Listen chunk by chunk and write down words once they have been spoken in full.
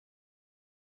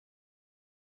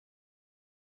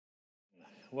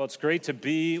Well, it's great to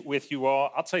be with you all.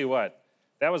 I'll tell you what,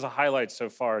 that was a highlight so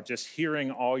far, just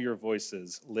hearing all your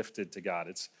voices lifted to God.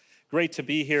 It's great to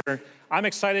be here. I'm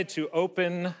excited to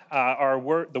open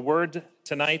the Word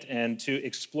tonight and to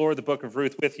explore the book of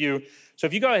Ruth with you. So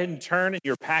if you go ahead and turn in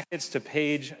your packets to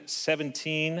page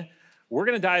 17, we're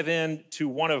going to dive into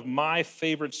one of my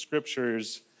favorite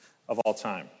scriptures of all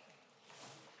time.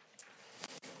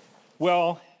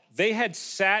 Well, they had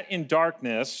sat in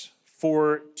darkness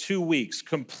for 2 weeks,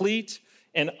 complete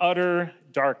and utter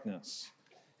darkness.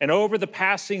 And over the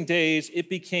passing days, it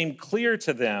became clear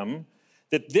to them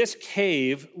that this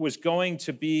cave was going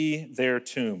to be their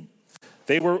tomb.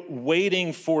 They were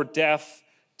waiting for death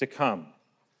to come.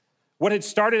 What had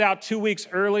started out 2 weeks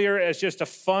earlier as just a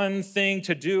fun thing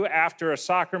to do after a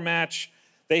soccer match,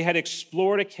 they had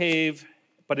explored a cave,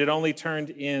 but it only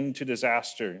turned into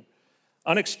disaster.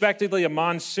 Unexpectedly, a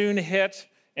monsoon hit,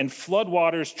 and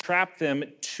floodwaters trapped them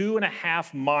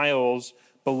 2.5 miles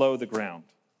below the ground.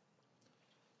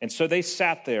 And so they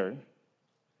sat there.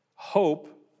 Hope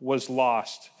was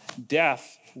lost.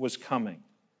 Death was coming.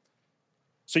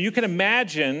 So you can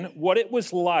imagine what it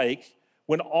was like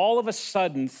when all of a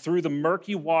sudden, through the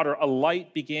murky water, a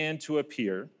light began to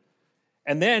appear.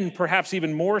 And then, perhaps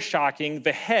even more shocking,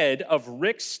 the head of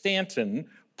Rick Stanton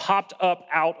popped up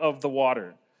out of the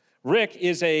water. Rick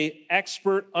is an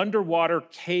expert underwater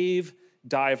cave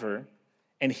diver,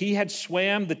 and he had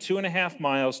swam the 2.5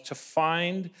 miles to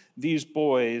find these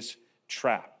boys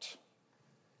trapped.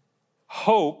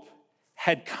 Hope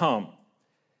had come.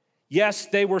 Yes,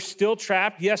 they were still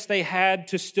trapped. Yes, they had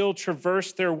to still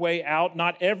traverse their way out.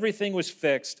 Not everything was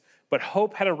fixed, but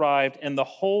hope had arrived, and the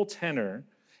whole tenor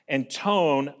and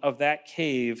tone of that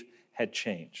cave had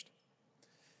changed.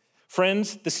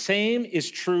 Friends, the same is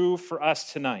true for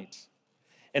us tonight.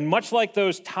 And much like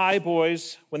those Thai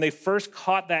boys, when they first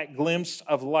caught that glimpse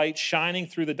of light shining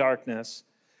through the darkness,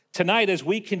 tonight, as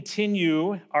we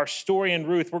continue our story in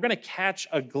Ruth, we're going to catch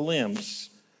a glimpse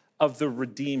of the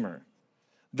Redeemer,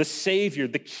 the Savior,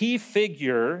 the key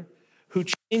figure who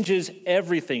changes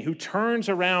everything, who turns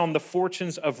around the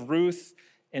fortunes of Ruth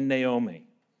and Naomi.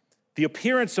 The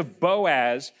appearance of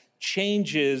Boaz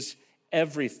changes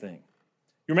everything.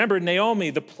 You remember, Naomi,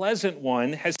 the pleasant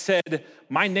one, has said,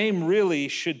 my name really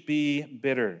should be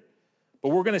bitter. But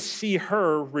we're going to see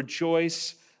her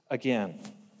rejoice again.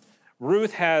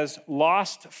 Ruth has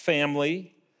lost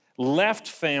family, left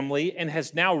family, and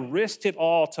has now risked it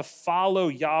all to follow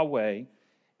Yahweh.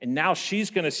 And now she's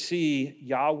going to see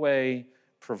Yahweh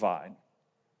provide.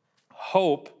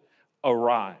 Hope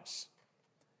arise.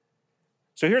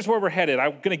 So here's where we're headed.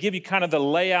 I'm going to give you kind of the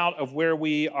layout of where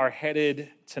we are headed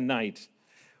tonight.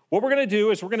 What we're going to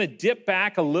do is we're going to dip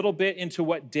back a little bit into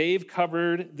what Dave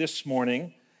covered this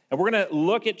morning, and we're going to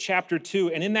look at chapter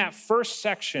 2. And in that first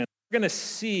section, we're going to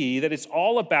see that it's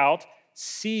all about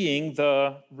seeing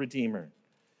the Redeemer.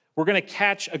 We're going to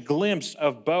catch a glimpse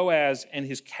of Boaz and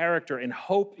his character, and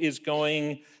hope is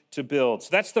going to build. So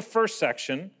that's the first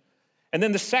section. And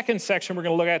then the second section we're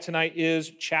going to look at tonight is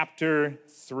chapter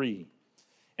 3.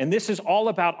 And this is all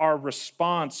about our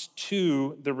response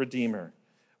to the Redeemer.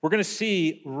 We're going to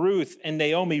see Ruth and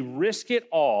Naomi risk it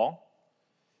all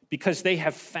because they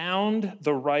have found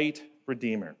the right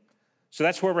Redeemer. So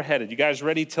that's where we're headed. You guys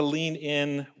ready to lean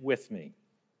in with me?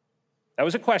 That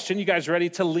was a question. You guys ready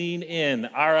to lean in?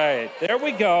 All right, there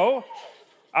we go.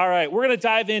 All right, we're going to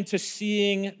dive into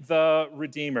seeing the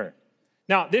Redeemer.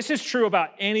 Now, this is true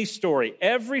about any story.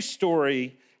 Every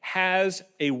story has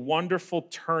a wonderful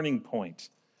turning point,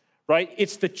 right?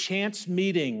 It's the chance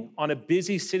meeting on a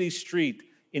busy city street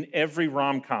in every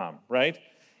rom-com, right?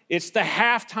 It's the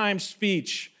halftime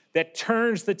speech that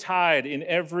turns the tide in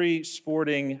every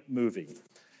sporting movie.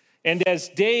 And as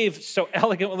Dave so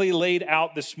elegantly laid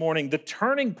out this morning, the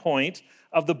turning point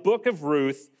of the book of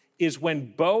Ruth is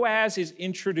when Boaz is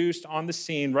introduced on the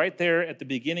scene right there at the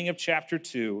beginning of chapter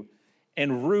 2,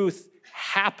 and Ruth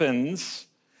happens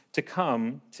to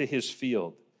come to his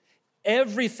field.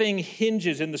 Everything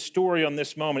hinges in the story on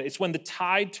this moment. It's when the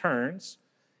tide turns,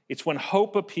 it's when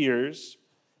hope appears,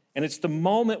 and it's the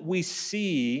moment we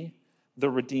see the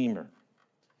Redeemer.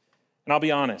 And I'll be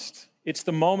honest, it's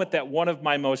the moment that one of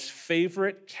my most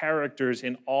favorite characters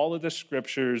in all of the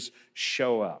scriptures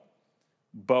show up,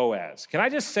 Boaz. Can I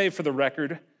just say for the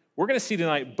record, we're going to see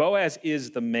tonight, Boaz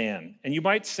is the man. And you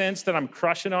might sense that I'm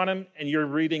crushing on him, and you're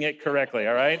reading it correctly,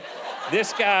 all right?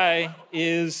 This guy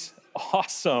is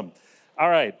awesome. All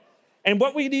right. And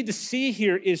what we need to see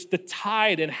here is the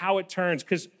tide and how it turns,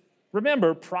 because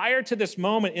remember, prior to this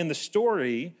moment in the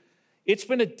story, it's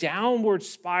been a downward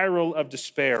spiral of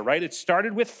despair, right? It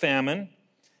started with famine,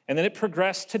 and then it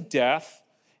progressed to death,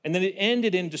 And then it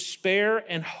ended in despair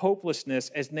and hopelessness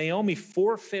as Naomi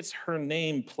forfeits her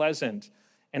name pleasant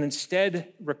and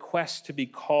instead requests to be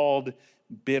called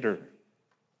bitter.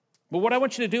 But what I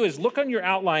want you to do is look on your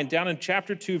outline down in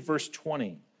chapter 2, verse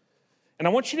 20. And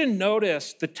I want you to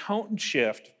notice the tone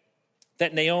shift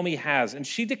that Naomi has. And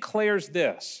she declares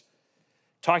this,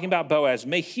 talking about Boaz,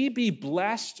 "May he be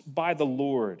blessed by the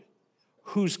Lord,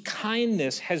 whose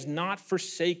kindness has not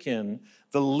forsaken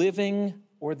the living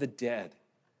or the dead."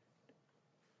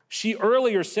 She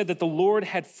earlier said that the Lord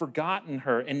had forgotten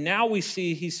her, and now we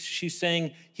see she's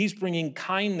saying he's bringing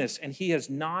kindness and he has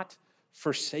not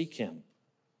forsaken.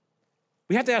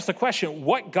 We have to ask the question,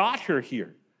 what got her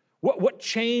here? What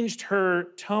changed her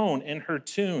tone and her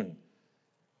tune?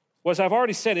 Well, as I've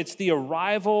already said, it's the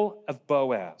arrival of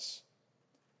Boaz.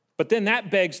 But then that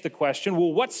begs the question,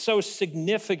 well, what's so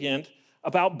significant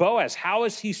about Boaz? How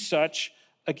is he such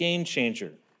a game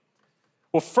changer?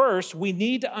 Well, first, we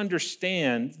need to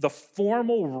understand the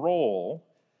formal role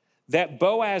that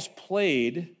Boaz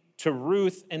played to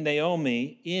Ruth and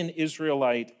Naomi in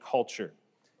Israelite culture.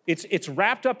 It's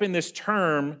wrapped up in this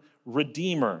term,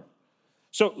 redeemer.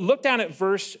 So look down at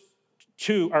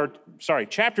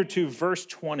chapter 2, verse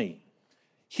 20.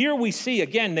 Here we see,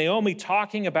 again, Naomi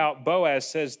talking about Boaz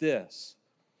says this,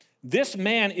 "This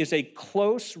man is a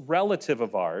close relative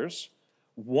of ours,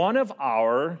 one of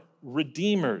our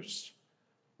redeemers."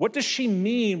 What does she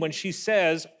mean when she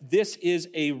says this is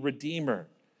a redeemer?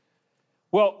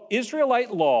 Well,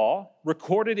 Israelite law,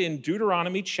 recorded in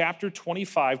Deuteronomy chapter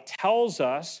 25, tells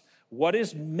us what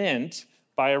is meant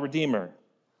by a redeemer.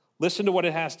 Listen to what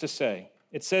it has to say.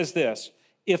 It says this,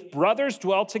 "If brothers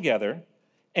dwell together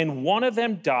and one of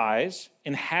them dies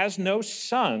and has no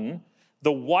son,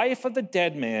 the wife of the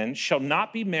dead man shall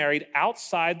not be married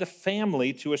outside the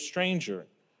family to a stranger.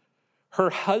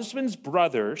 Her husband's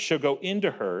brother shall go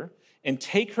into her and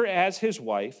take her as his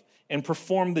wife and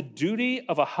perform the duty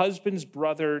of a husband's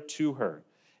brother to her.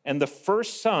 And the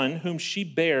first son whom she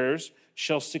bears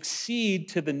shall succeed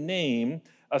to the name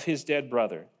of his dead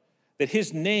brother, that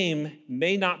his name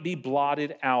may not be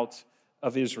blotted out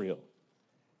of Israel."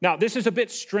 Now, this is a bit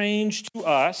strange to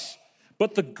us,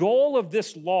 but the goal of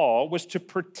this law was to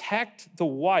protect the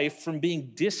wife from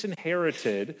being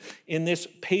disinherited in this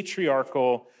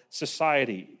patriarchal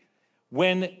society.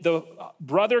 When the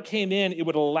brother came in, it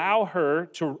would allow her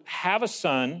to have a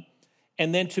son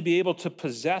and then to be able to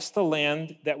possess the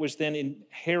land that was then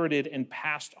inherited and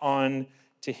passed on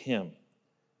to him.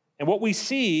 And what we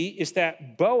see is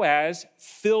that Boaz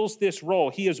fills this role.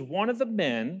 He is one of the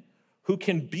men who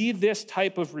can be this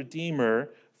type of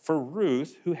redeemer for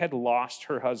Ruth, who had lost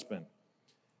her husband.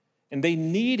 And they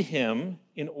need him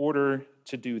in order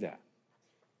to do that.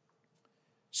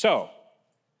 So,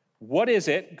 what is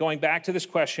it, going back to this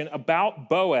question, about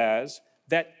Boaz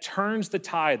that turns the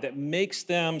tide, that makes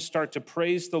them start to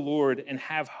praise the Lord and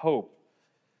have hope?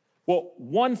 Well,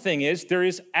 one thing is there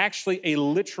is actually a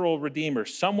literal redeemer,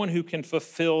 someone who can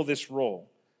fulfill this role.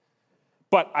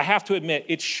 But I have to admit,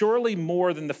 it's surely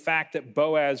more than the fact that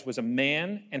Boaz was a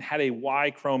man and had a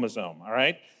Y chromosome, all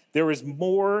right? There is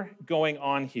more going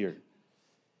on here.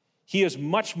 He is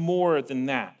much more than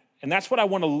that. And that's what I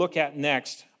want to look at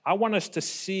next. I want us to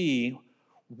see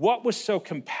what was so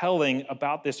compelling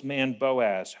about this man,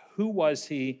 Boaz. Who was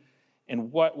he,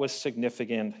 and what was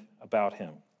significant about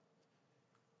him?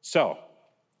 So,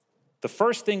 the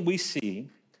first thing we see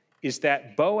is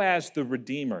that Boaz, the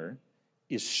Redeemer,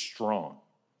 is strong.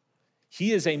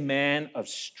 He is a man of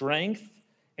strength,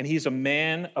 and he's a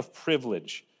man of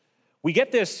privilege. We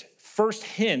get this first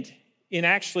hint in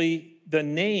actually the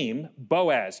name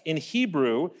Boaz. In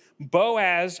Hebrew,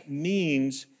 Boaz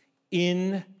means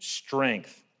in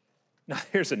strength. Now,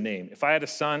 there's a name. If I had a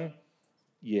son,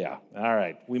 yeah, all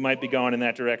right, we might be going in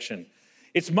that direction.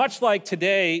 It's much like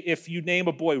today if you name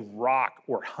a boy Rock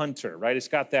or Hunter, right? It's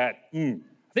got that, I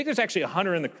think there's actually a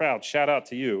Hunter in the crowd. Shout out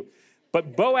to you.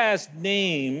 But Boaz's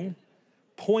name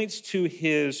points to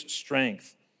his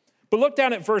strength. But look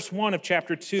down at verse 1 of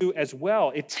chapter 2 as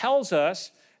well. It tells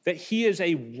us that he is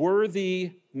a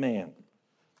worthy man.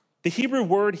 The Hebrew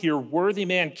word here, worthy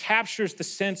man, captures the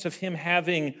sense of him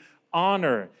having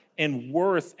honor and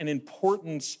worth and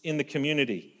importance in the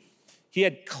community. He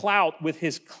had clout with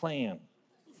his clan,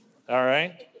 all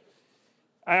right?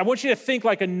 I want you to think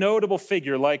like a notable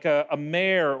figure, like a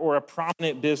mayor or a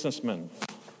prominent businessman.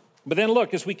 But then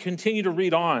look, as we continue to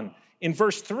read on, in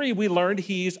verse 3, we learned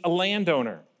he's a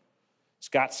landowner. He's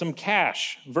got some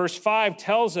cash. Verse 5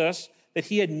 tells us that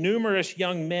he had numerous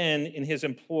young men in his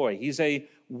employ. He's a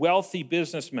wealthy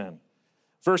businessman.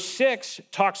 Verse 6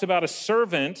 talks about a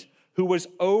servant who was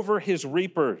over his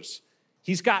reapers.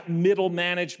 He's got middle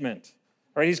management,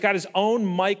 right? He's got his own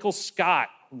Michael Scott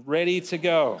ready to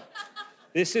go.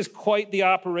 This is quite the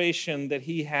operation that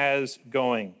he has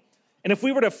going. And if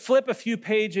we were to flip a few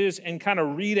pages and kind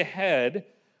of read ahead,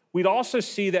 we'd also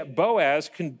see that Boaz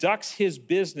conducts his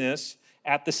business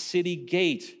at the city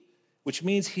gate, which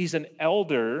means he's an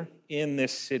elder in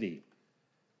this city.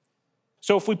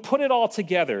 So if we put it all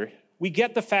together, we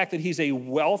get the fact that he's a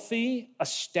wealthy,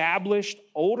 established,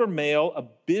 older male, a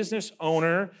business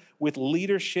owner with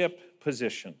leadership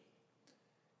position.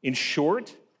 In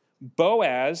short,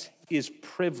 Boaz is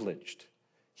privileged.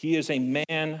 He is a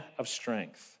man of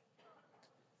strength.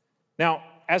 Now,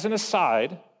 as an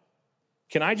aside,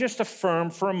 can I just affirm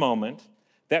for a moment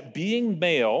that being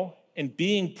male and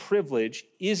being privileged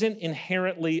isn't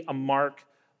inherently a mark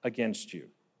against you?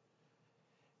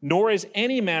 Nor is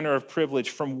any manner of privilege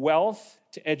from wealth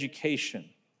to education.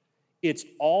 It's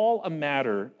all a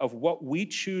matter of what we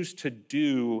choose to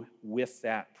do with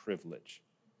that privilege.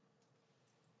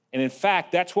 And in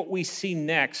fact, that's what we see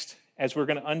next as we're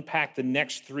going to unpack the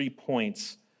next 3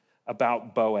 points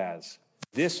about Boaz.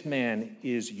 This man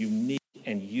is unique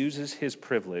and uses his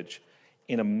privilege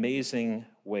in amazing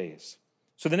ways.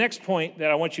 So the next point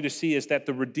that I want you to see is that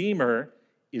the Redeemer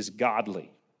is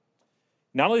godly.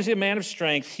 Not only is he a man of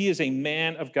strength, he is a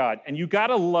man of God. And you got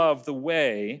to love the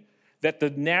way that the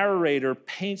narrator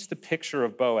paints the picture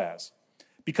of Boaz.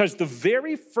 Because the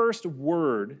very first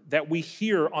word that we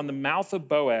hear on the mouth of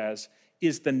Boaz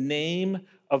is the name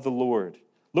of the Lord.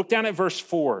 Look down at verse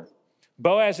 4.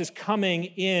 Boaz is coming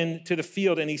into the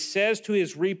field and he says to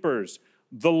his reapers,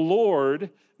 "The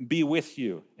Lord be with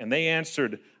you." And they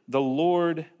answered, "The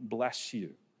Lord bless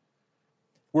you."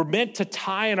 We're meant to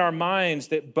tie in our minds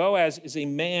that Boaz is a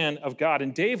man of God.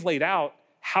 And Dave laid out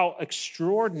how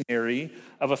extraordinary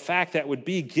of a fact that would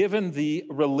be given the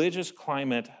religious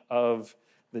climate of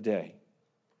the day.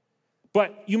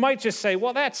 But you might just say,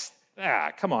 well,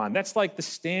 come on, that's like the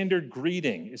standard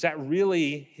greeting. Is that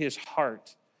really his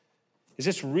heart? Is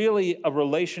this really a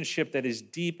relationship that is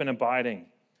deep and abiding?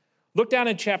 Look down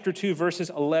in chapter 2, verses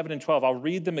 11 and 12. I'll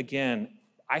read them again.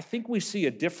 I think we see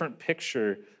a different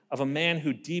picture of a man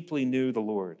who deeply knew the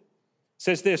Lord. It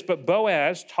says this, "But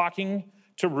Boaz, talking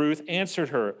to Ruth, answered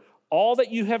her, 'All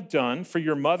that you have done for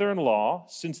your mother-in-law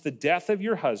since the death of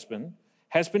your husband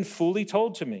has been fully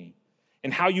told to me,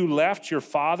 and how you left your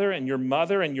father and your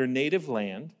mother and your native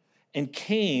land and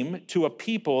came to a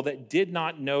people that did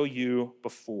not know you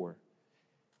before.'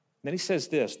 Then he says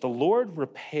this, 'The Lord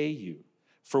repay you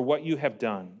for what you have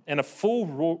done, and a full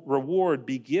reward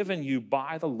be given you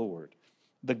by the Lord,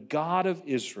 the God of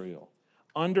Israel,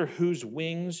 under whose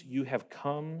wings you have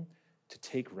come to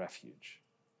take refuge.'"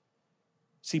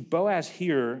 See, Boaz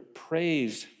here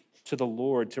prays to the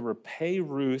Lord to repay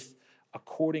Ruth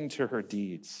according to her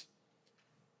deeds.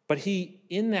 But he,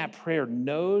 in that prayer,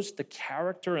 knows the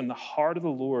character and the heart of the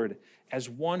Lord as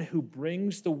one who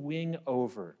brings the wing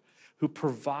over, who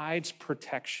provides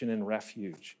protection and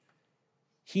refuge.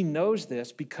 He knows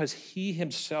this because he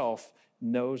himself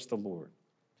knows the Lord.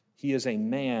 He is a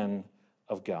man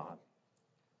of God.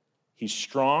 He's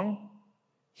strong,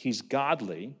 he's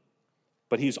godly,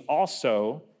 but he's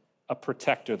also a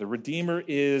protector. The Redeemer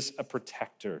is a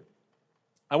protector.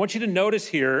 I want you to notice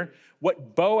here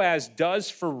what Boaz does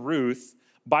for Ruth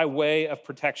by way of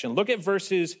protection. Look at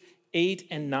verses 8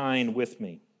 and 9 with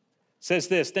me. It says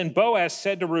this, "Then Boaz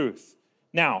said to Ruth,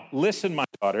 'Now, listen, my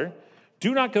daughter,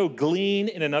 do not go glean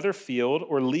in another field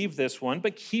or leave this one,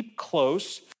 but keep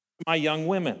close to my young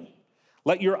women.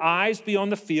 Let your eyes be on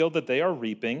the field that they are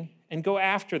reaping and go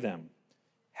after them.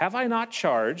 Have I not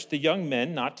charged the young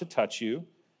men not to touch you?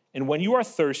 And when you are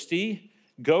thirsty,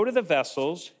 go to the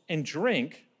vessels and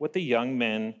drink what the young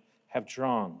men have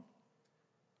drawn.'"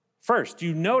 First,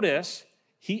 you notice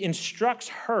he instructs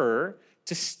her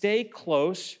to stay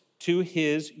close to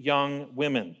his young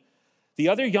women. The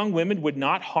other young women would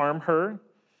not harm her.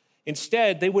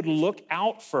 Instead, they would look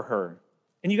out for her.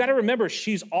 And you got to remember,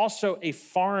 she's also a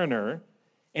foreigner.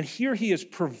 And here he is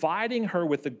providing her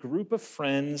with a group of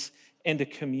friends and a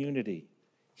community.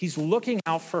 He's looking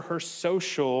out for her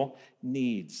social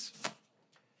needs.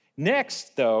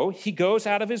 Next, though, he goes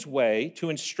out of his way to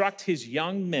instruct his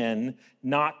young men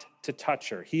not to touch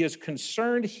her. He is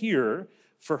concerned here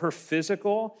for her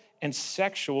physical and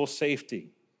sexual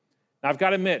safety. Now, I've got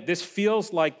to admit, this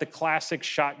feels like the classic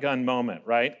shotgun moment,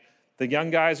 right? The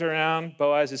young guys are around,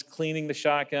 Boaz is cleaning the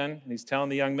shotgun, and he's telling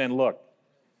the young men, look,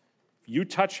 you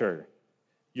touch her,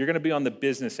 you're going to be on the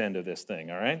business end of this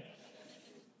thing, all right?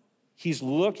 He's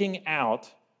looking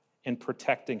out and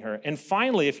protecting her. And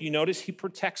finally, if you notice, he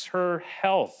protects her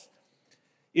health.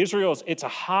 It's a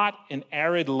hot and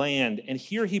arid land, and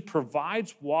here he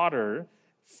provides water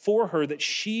for her that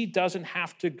she doesn't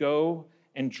have to go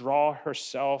and draw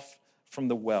herself from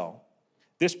the well.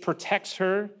 This protects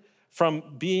her from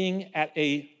being at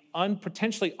a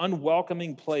potentially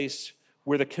unwelcoming place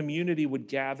where the community would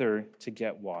gather to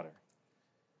get water.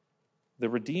 The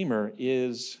Redeemer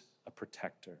is a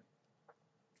protector.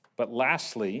 But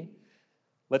lastly,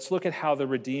 let's look at how the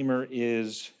Redeemer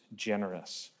is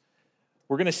generous.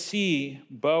 We're going to see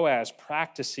Boaz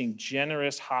practicing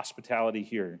generous hospitality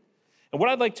here. And what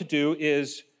I'd like to do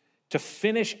is to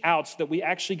finish out so that we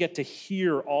actually get to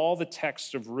hear all the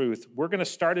texts of Ruth. We're going to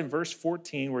start in verse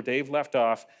 14 where Dave left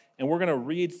off, and we're going to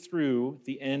read through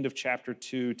the end of chapter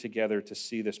 2 together to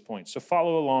see this point. So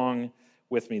follow along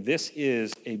with me. This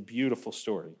is a beautiful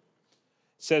story. It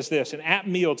says this, and at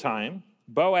mealtime,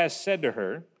 Boaz said to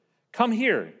her, "Come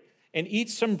here and eat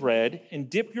some bread and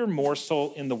dip your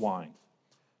morsel in the wine."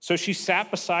 So she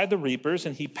sat beside the reapers,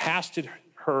 and he passed to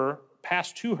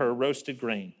her roasted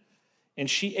grain. And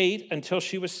she ate until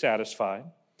she was satisfied,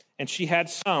 and she had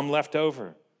some left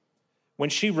over. When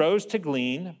she rose to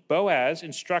glean, Boaz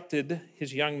instructed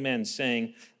his young men,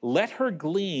 saying, "Let her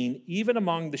glean even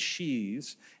among the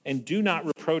sheaves, and do not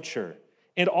reproach her.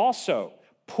 And also,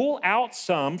 pull out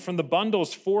some from the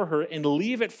bundles for her, and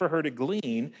leave it for her to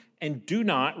glean, and do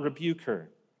not rebuke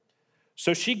her."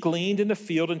 So she gleaned in the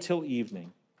field until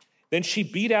evening. Then she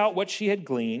beat out what she had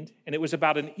gleaned, and it was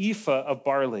about an ephah of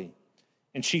barley.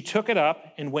 And she took it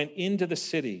up and went into the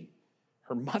city.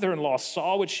 Her mother-in-law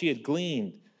saw what she had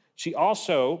gleaned. She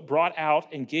also brought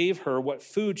out and gave her what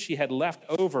food she had left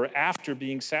over after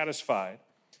being satisfied.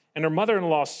 And her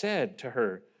mother-in-law said to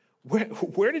her,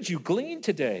 Where did you glean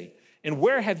today? And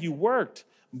where have you worked?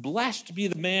 Blessed be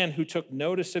the man who took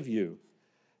notice of you.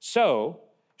 So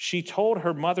she told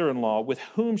her mother-in-law with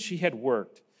whom she had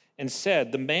worked, and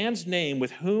said, "The man's name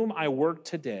with whom I work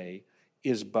today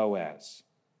is Boaz."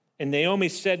 And Naomi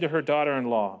said to her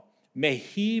daughter-in-law, "May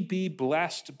he be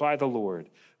blessed by the Lord,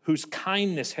 whose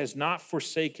kindness has not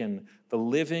forsaken the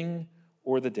living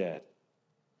or the dead."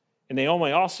 And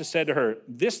Naomi also said to her,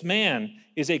 "This man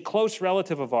is a close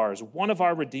relative of ours, one of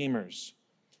our redeemers."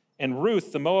 And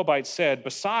Ruth the Moabite said,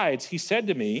 "Besides, he said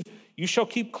to me, 'You shall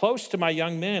keep close to my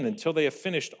young men until they have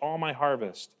finished all my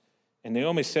harvest.'" And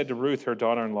Naomi said to Ruth, her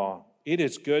daughter-in-law, "It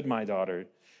is good, my daughter,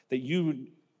 that you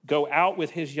go out with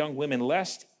his young women,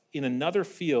 lest in another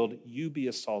field you be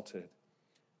assaulted."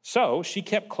 So she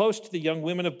kept close to the young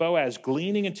women of Boaz,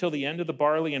 gleaning until the end of the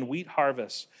barley and wheat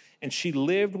harvest, and she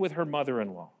lived with her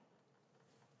mother-in-law.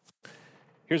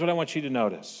 Here's what I want you to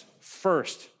notice.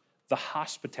 First, the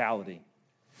hospitality.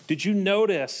 Did you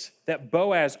notice that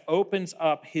Boaz opens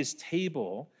up his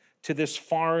table to this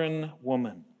foreign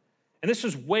woman? And this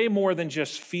is way more than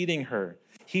just feeding her.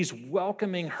 He's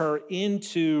welcoming her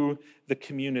into the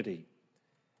community.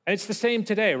 And it's the same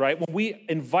today, right? When we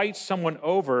invite someone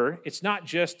over, it's not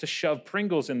just to shove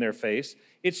Pringles in their face.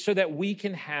 It's so that we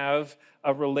can have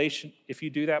a relation. If you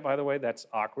do that, by the way, that's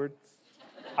awkward.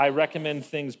 I recommend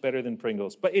things better than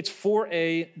Pringles. But it's for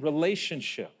a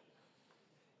relationship.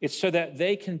 It's so that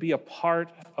they can be a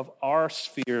part of our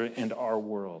sphere and our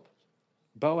world.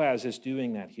 Boaz is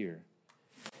doing that here.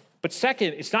 But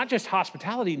second, it's not just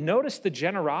hospitality. Notice the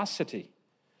generosity,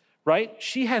 right?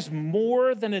 She has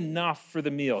more than enough for the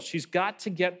meal. She's got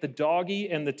to get the doggy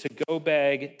and the to-go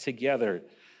bag together,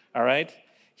 all right?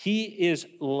 He is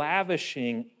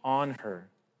lavishing on her.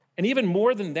 And even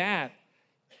more than that,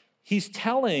 he's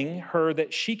telling her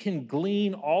that she can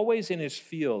glean always in his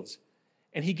fields.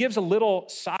 And he gives a little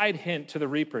side hint to the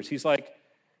reapers. He's like,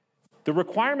 the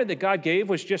requirement that God gave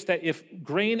was just that if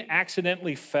grain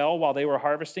accidentally fell while they were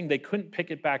harvesting, they couldn't pick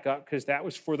it back up because that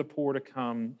was for the poor to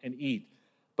come and eat.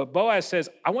 But Boaz says,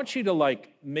 I want you to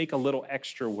make a little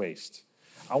extra waste.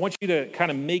 I want you to kind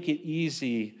of make it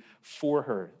easy for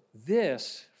her.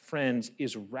 This, friends,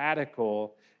 is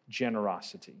radical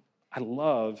generosity. I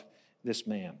love this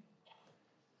man.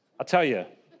 I'll tell you,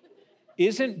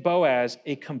 isn't Boaz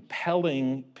a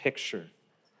compelling picture?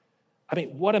 I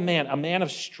mean, what a man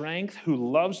of strength who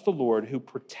loves the Lord, who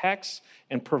protects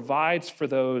and provides for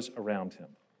those around him.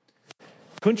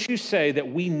 Couldn't you say that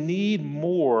we need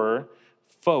more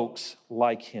folks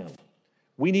like him?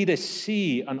 We need to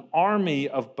see an army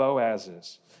of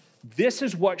Boazes. This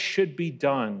is what should be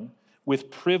done with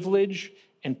privilege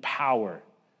and power,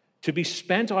 to be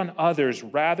spent on others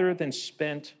rather than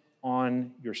spent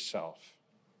on yourself.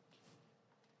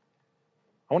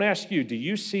 I want to ask you, do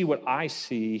you see what I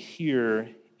see here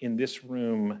in this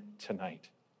room tonight?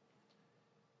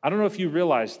 I don't know if you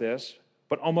realize this,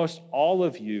 but almost all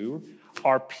of you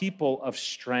are people of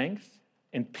strength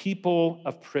and people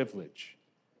of privilege.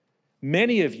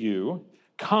 Many of you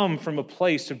come from a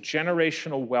place of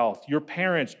generational wealth. Your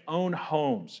parents own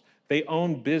homes. They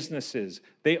own businesses.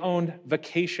 They own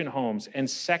vacation homes and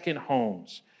second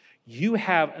homes. You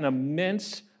have an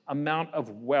immense amount of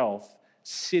wealth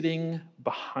sitting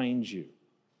behind you.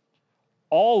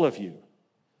 All of you,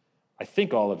 I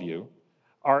think all of you,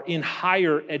 are in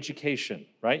higher education,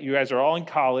 right? You guys are all in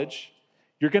college.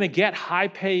 You're going to get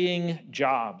high-paying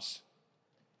jobs.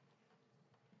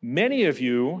 Many of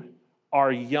you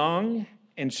are young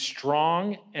and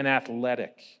strong and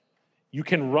athletic. You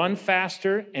can run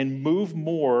faster and move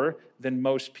more than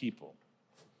most people.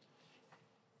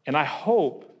 And I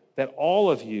hope that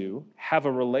all of you have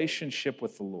a relationship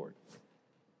with the Lord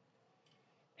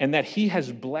and that He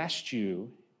has blessed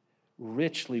you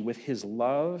richly with His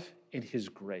love and His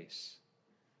grace.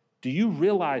 Do you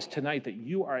realize tonight that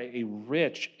you are a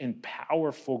rich and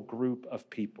powerful group of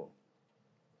people?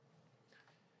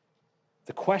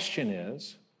 The question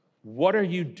is, what are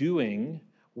you doing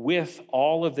with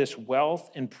all of this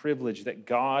wealth and privilege that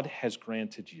God has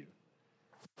granted you?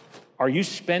 Are you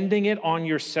spending it on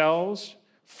yourselves,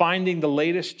 finding the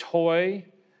latest toy,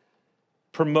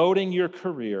 promoting your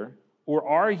career, or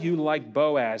are you like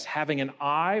Boaz, having an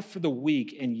eye for the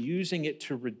weak and using it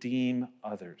to redeem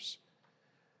others?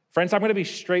 Friends, I'm going to be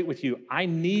straight with you. I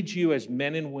need you as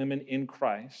men and women in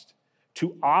Christ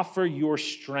to offer your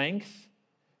strength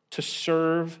to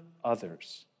serve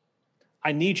others.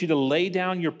 I need you to lay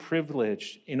down your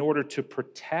privilege in order to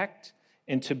protect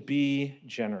and to be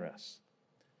generous.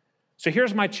 So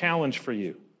here's my challenge for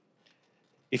you.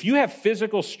 If you have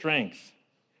physical strength,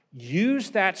 use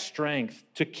that strength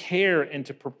to care and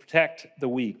to protect the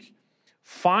weak.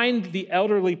 Find the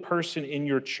elderly person in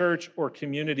your church or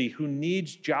community who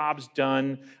needs jobs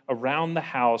done around the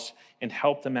house and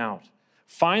help them out.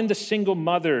 Find the single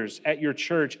mothers at your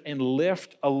church and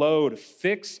lift a load,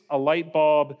 fix a light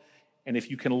bulb, and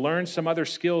if you can learn some other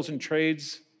skills and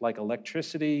trades like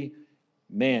electricity,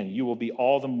 man, you will be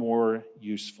all the more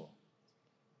useful.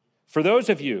 For those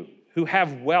of you who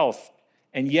have wealth,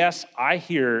 and yes, I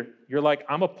hear you're like,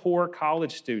 I'm a poor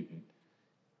college student.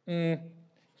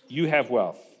 You have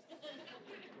wealth.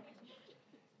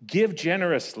 Give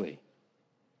generously.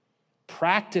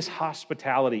 Practice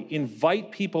hospitality.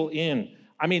 Invite people in.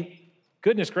 I mean,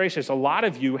 goodness gracious, a lot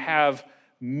of you have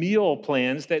meal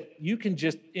plans that you can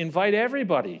just invite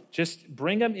everybody. Just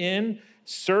bring them in,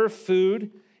 serve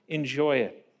food, enjoy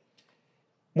it.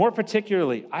 More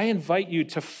particularly, I invite you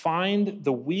to find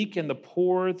the weak and the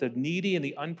poor, the needy and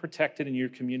the unprotected in your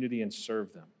community and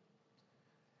serve them.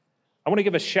 I want to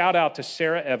give a shout out to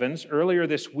Sarah Evans. Earlier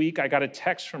this week, I got a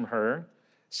text from her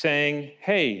saying,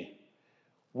 hey,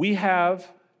 we have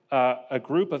a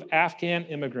group of Afghan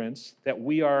immigrants that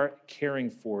we are caring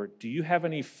for. Do you have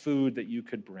any food that you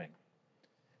could bring?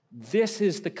 This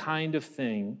is the kind of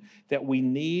thing that we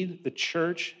need the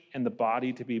church and the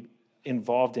body to be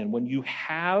involved in. When you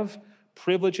have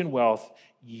privilege and wealth,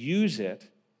 use it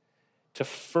to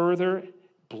further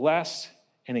bless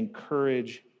and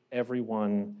encourage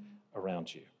everyone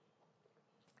around you.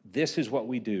 This is what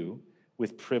we do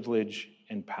with privilege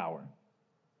and power.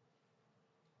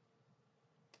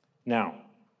 Now,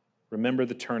 remember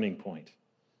the turning point.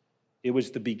 It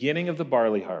was the beginning of the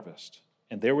barley harvest,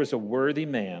 and there was a worthy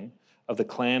man of the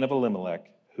clan of Elimelech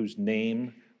whose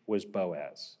name was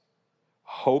Boaz.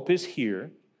 Hope is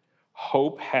here.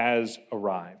 Hope has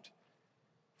arrived.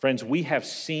 Friends, we have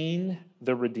seen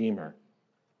the Redeemer.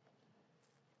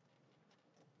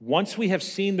 Once we have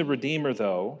seen the Redeemer,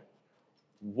 though,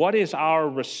 what is our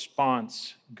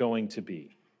response going to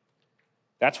be?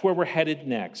 That's where we're headed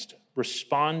next,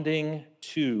 responding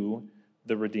to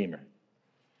the Redeemer.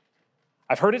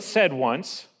 I've heard it said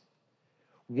once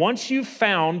you've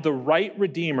found the right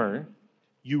Redeemer,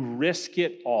 you risk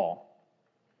it all.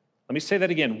 Let me say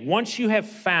that again. Once you have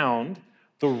found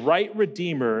the right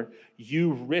Redeemer,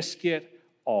 you risk it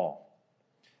all.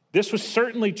 This was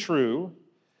certainly true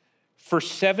for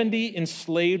 70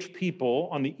 enslaved people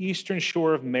on the eastern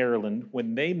shore of Maryland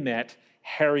when they met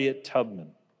Harriet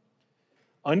Tubman.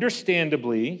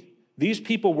 Understandably, these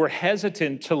people were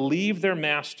hesitant to leave their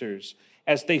masters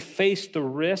as they faced the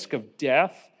risk of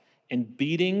death and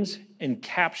beatings and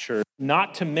capture,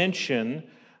 not to mention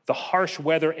the harsh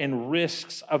weather and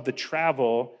risks of the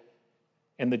travel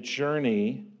and the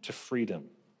journey to freedom.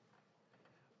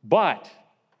 But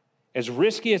as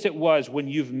risky as it was, when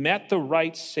you've met the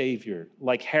right Savior,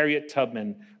 like Harriet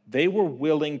Tubman, they were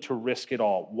willing to risk it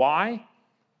all. Why?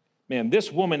 Man,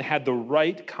 this woman had the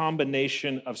right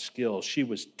combination of skills. She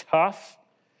was tough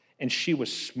and she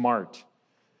was smart.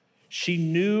 She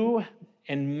knew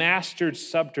and mastered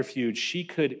subterfuge. She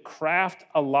could craft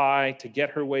a lie to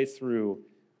get her way through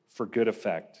for good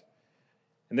effect.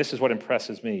 And this is what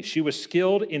impresses me. She was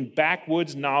skilled in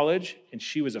backwoods knowledge, and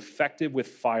she was effective with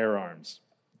firearms.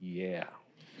 Yeah.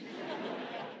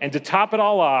 And to top it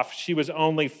all off, she was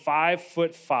only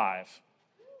 5'5".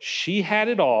 She had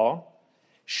it all.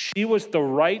 She was the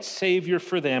right savior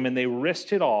for them, and they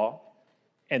risked it all,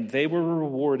 and they were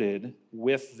rewarded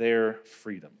with their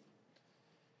freedom.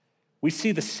 We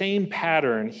see the same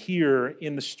pattern here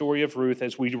in the story of Ruth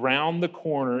as we round the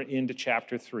corner into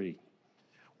chapter 3.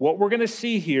 What we're going to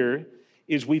see here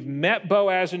is we've met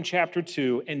Boaz in chapter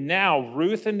 2, and now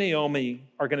Ruth and Naomi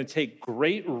are going to take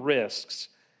great risks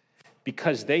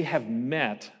because they have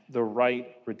met the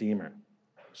right Redeemer.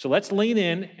 So let's lean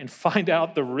in and find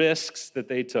out the risks that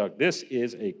they took. This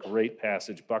is a great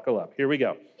passage. Buckle up. Here we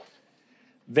go.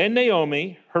 Then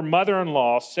Naomi, her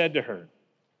mother-in-law, said to her,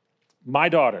 "My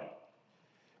daughter,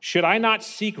 should I not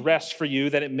seek rest for you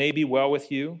that it may be well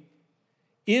with you?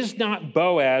 Is not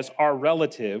Boaz our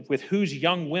relative with whose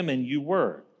young women you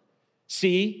were?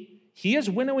 See, he is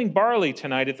winnowing barley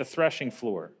tonight at the threshing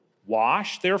floor.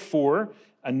 Wash, therefore,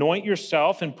 anoint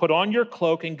yourself and put on your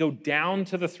cloak and go down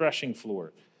to the threshing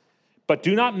floor. But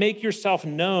do not make yourself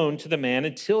known to the man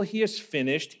until he has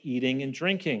finished eating and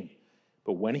drinking.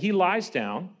 But when he lies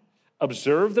down,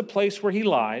 observe the place where he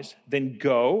lies, then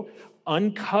go,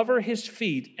 uncover his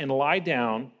feet and lie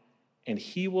down, and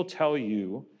he will tell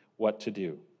you what to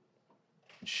do."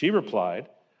 And she replied,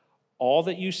 "All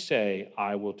that you say,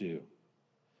 I will do."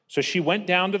 So she went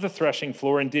down to the threshing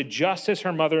floor and did just as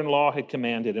her mother-in-law had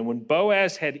commanded. And when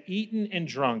Boaz had eaten and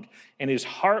drunk, and his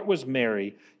heart was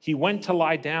merry, he went to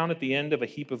lie down at the end of a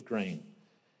heap of grain.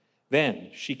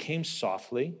 Then she came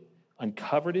softly,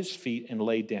 uncovered his feet, and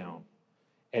lay down.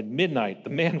 At midnight, the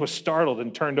man was startled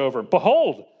and turned over.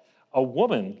 Behold, a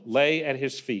woman lay at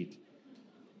his feet.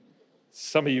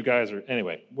 Some of you guys are,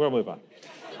 anyway, we'll move on.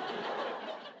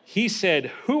 He said,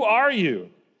 "Who are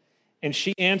you?" And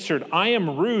she answered, "I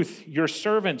am Ruth, your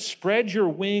servant. Spread your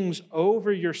wings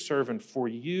over your servant, for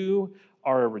you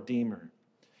are a redeemer."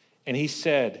 And he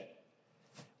said,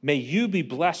 "May you be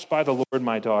blessed by the Lord,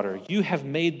 my daughter. You have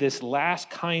made this last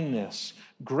kindness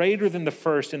greater than the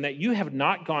first, in that you have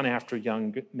not gone after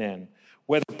young men,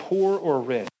 whether poor or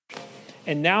rich.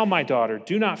 And now, my daughter,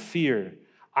 do not fear.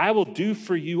 I will do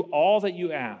for you all that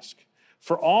you ask.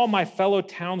 For all my fellow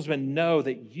townsmen know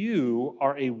that you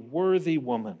are a worthy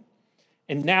woman.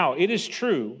 And now it is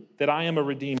true that I am a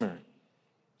redeemer.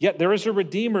 Yet there is a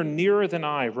redeemer nearer than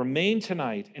I. Remain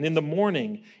tonight, and in the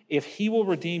morning, if he will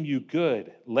redeem you,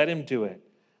 good, let him do it.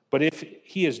 But if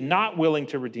he is not willing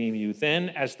to redeem you, then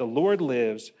as the Lord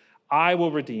lives, I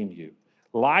will redeem you.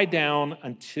 Lie down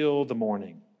until the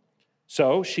morning."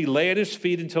 So she lay at his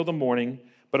feet until the morning,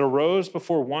 but arose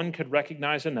before one could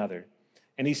recognize another.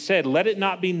 And he said, "Let it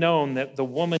not be known that the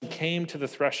woman came to the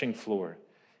threshing floor."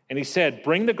 And he said,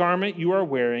 "Bring the garment you are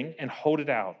wearing and hold it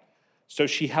out." So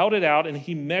she held it out, and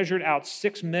he measured out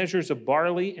 6 measures of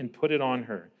barley and put it on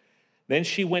her. Then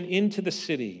she went into the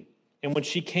city. And when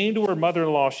she came to her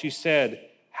mother-in-law, she said,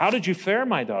 "How did you fare,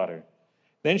 my daughter?"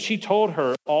 Then she told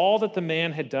her all that the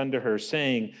man had done to her,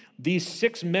 saying, "These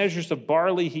 6 measures of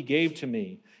barley he gave to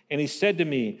me. And he said to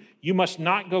me, 'You must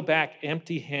not go back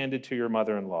empty-handed to your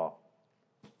mother-in-law.'"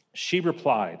 She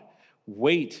replied,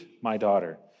 "Wait, my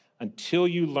daughter, until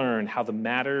you learn how the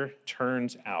matter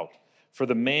turns out. For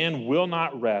the man will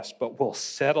not rest, but will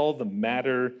settle the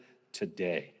matter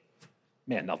today."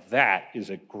 Man, now that is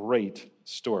a great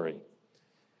story.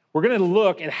 We're going to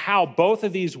look at how both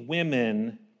of these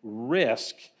women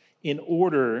risk in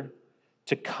order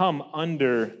to come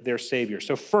under their Savior.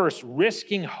 So first,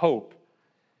 risking hope.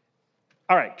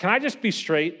 All right, can I just be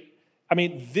straight? I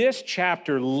mean, this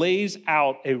chapter lays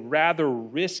out a rather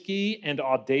risky and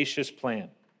audacious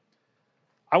plan.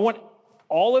 I want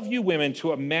all of you women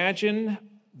to imagine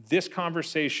this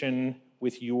conversation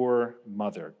with your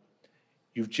mother.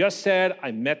 You've just said,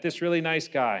 "I met this really nice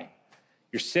guy."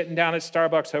 You're sitting down at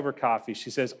Starbucks over coffee. She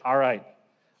says, "All right,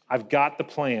 I've got the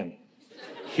plan.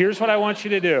 Here's what I want you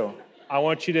to do. I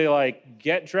want you to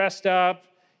get dressed up,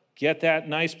 get that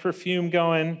nice perfume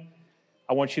going.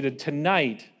 I want you to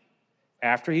tonight,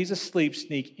 after he's asleep,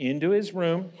 sneak into his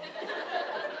room.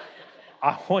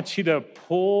 I want you to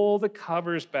pull the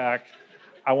covers back.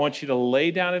 I want you to lay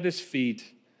down at his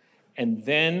feet, and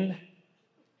then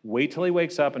wait till he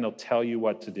wakes up and he'll tell you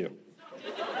what to do."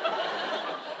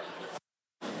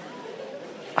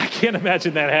 I can't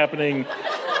imagine that happening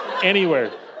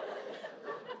anywhere.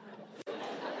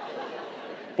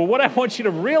 But what I want you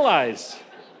to realize,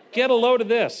 get a load of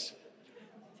this.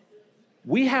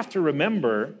 We have to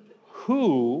remember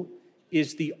who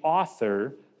is the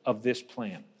author of this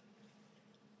plan?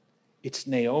 It's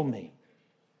Naomi.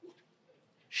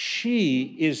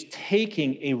 She is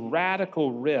taking a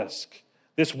radical risk.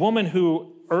 This woman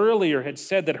who earlier had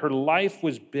said that her life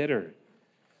was bitter.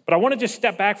 But I want to just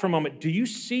step back for a moment. Do you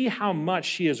see how much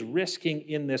she is risking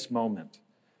in this moment?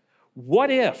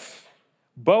 What if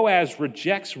Boaz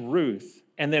rejects Ruth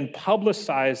and then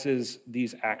publicizes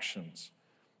these actions?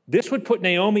 This would put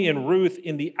Naomi and Ruth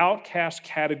in the outcast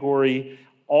category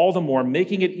all the more,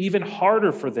 making it even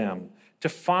harder for them to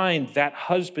find that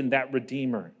husband, that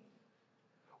redeemer.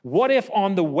 What if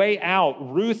on the way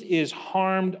out, Ruth is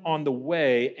harmed on the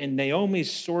way and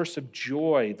Naomi's source of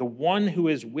joy, the one who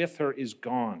is with her, is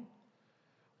gone?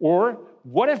 Or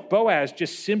what if Boaz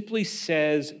just simply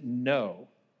says no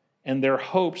and their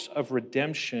hopes of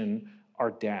redemption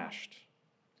are dashed?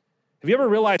 Have you ever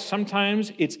realized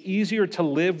sometimes it's easier to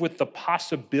live with the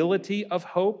possibility of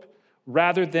hope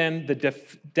rather than the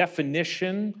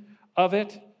definition of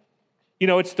it? You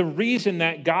know, it's the reason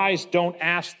that guys don't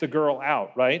ask the girl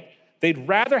out, right? They'd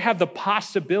rather have the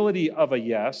possibility of a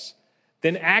yes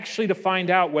than actually to find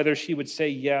out whether she would say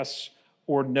yes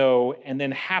or no, and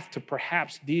then have to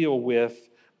perhaps deal with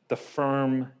the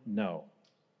firm no.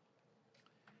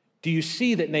 Do you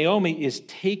see that Naomi is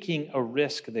taking a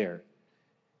risk there?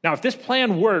 Now, if this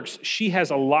plan works, she has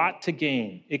a lot to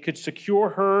gain. It could secure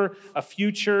her a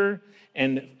future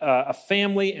and a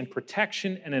family and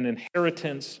protection and an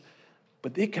inheritance,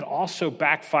 but it could also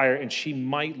backfire and she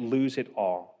might lose it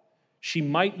all. She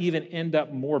might even end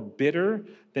up more bitter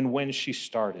than when she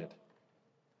started.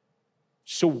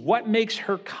 So what makes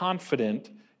her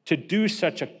confident to do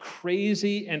such a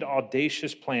crazy and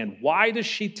audacious plan? Why does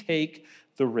she take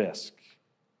the risk?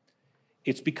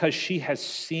 It's because she has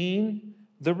seen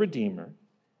the Redeemer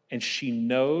and she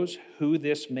knows who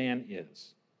this man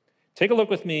is. Take a look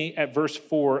with me at verse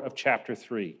 4 of chapter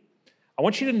 3. I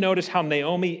want you to notice how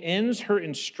Naomi ends her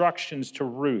instructions to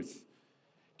Ruth.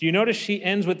 Do you notice she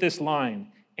ends with this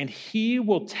line, and he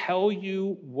will tell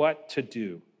you what to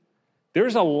do?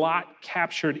 There's a lot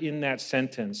captured in that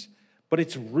sentence, but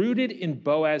it's rooted in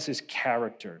Boaz's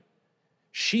character.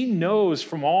 She knows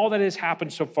from all that has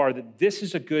happened so far that this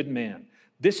is a good man.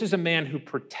 This is a man who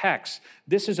protects.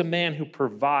 This is a man who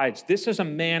provides. This is a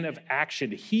man of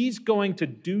action. He's going to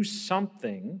do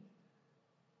something,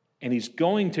 and he's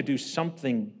going to do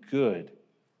something good.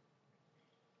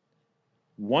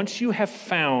 Once you have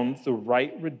found the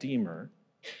right Redeemer,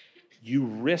 you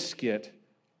risk it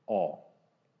all.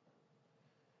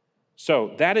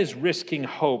 So that is risking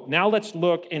hope. Now let's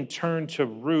look and turn to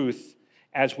Ruth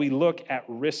as we look at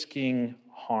risking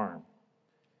harm.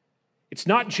 It's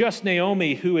not just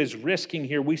Naomi who is risking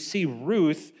here. We see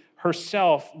Ruth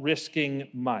herself risking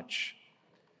much.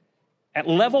 At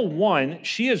level 1,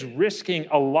 she is risking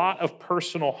a lot of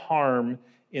personal harm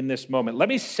in this moment. Let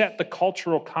me set the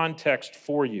cultural context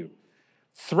for you.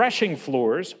 Threshing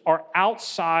floors are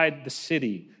outside the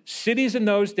city. Cities in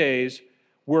those days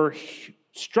were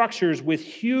structures with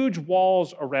huge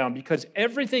walls around because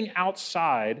everything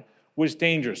outside was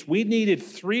dangerous. We needed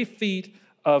 3 feet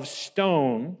of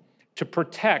stone to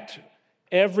protect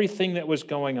everything that was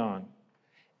going on.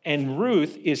 And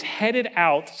Ruth is headed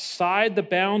outside the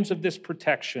bounds of this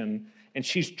protection, and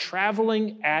she's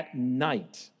traveling at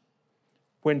night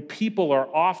when people are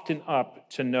often up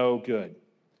to no good.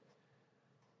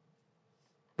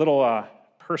 Little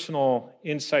personal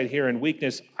insight here and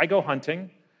weakness. I go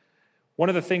hunting. One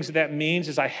of the things that means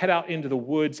is I head out into the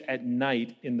woods at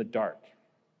night in the dark.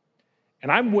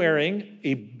 And I'm wearing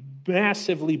a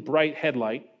massively bright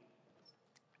headlight,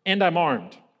 and I'm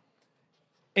armed.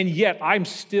 And yet I'm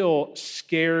still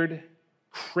scared,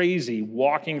 crazy,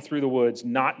 walking through the woods,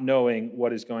 not knowing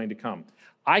what is going to come.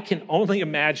 I can only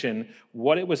imagine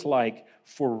what it was like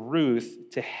for Ruth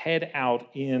to head out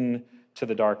into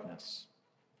the darkness.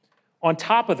 On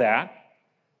top of that,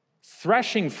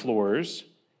 threshing floors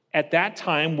at that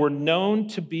time were known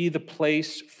to be the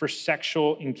place for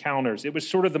sexual encounters. It was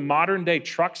sort of the modern day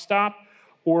truck stop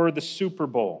or the Super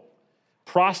Bowl.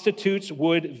 Prostitutes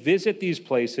would visit these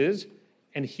places,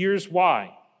 and here's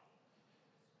why.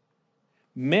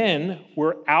 Men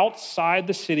were outside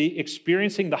the city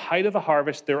experiencing the height of the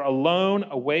harvest. They're alone,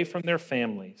 away from their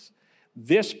families.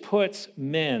 This puts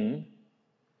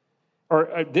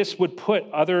this would put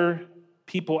other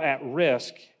people at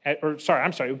risk, it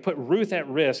would put Ruth at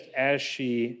risk as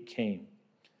she came.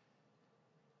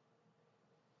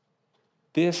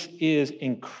 This is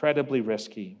incredibly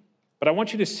risky. But I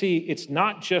want you to see it's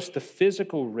not just the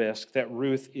physical risk that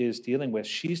Ruth is dealing with.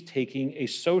 She's taking a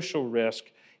social risk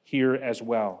here as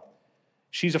well.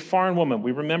 She's a foreign woman.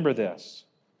 We remember this.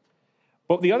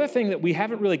 But the other thing that we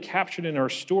haven't really captured in our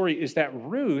story is that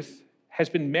Ruth has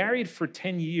been married for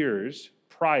 10 years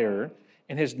prior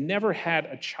and has never had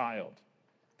a child.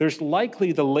 There's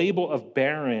likely the label of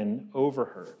barren over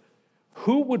her.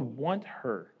 Who would want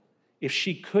her if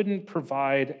she couldn't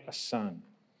provide a son?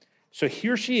 So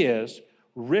here she is,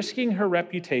 risking her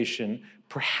reputation,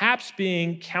 perhaps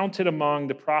being counted among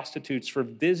the prostitutes for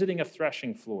visiting a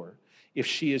threshing floor if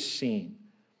she is seen.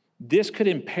 This could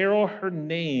imperil her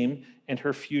name and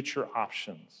her future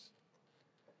options.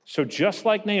 So just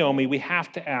like Naomi, we have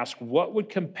to ask, what would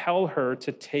compel her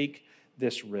to take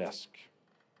this risk?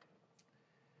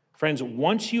 Friends,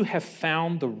 once you have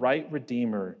found the right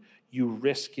Redeemer, you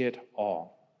risk it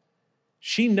all.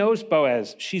 She knows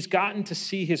Boaz. She's gotten to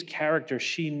see his character.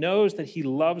 She knows that he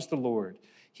loves the Lord.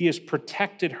 He has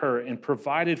protected her and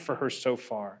provided for her so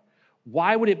far.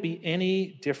 Why would it be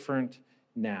any different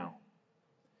now?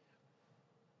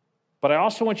 But I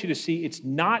also want you to see it's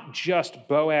not just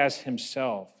Boaz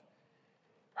himself.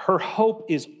 Her hope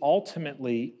is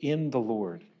ultimately in the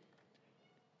Lord.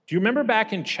 Do you remember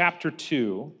back in chapter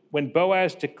 2 when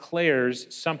Boaz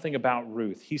declares something about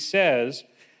Ruth? He says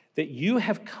that you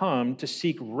have come to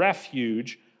seek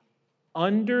refuge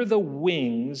under the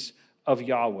wings of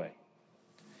Yahweh.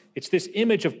 It's this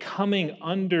image of coming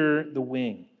under the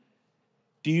wing.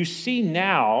 Do you see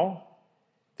now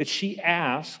that she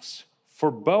asks for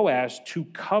Boaz to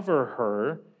cover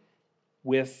her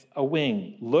with a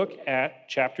wing? Look at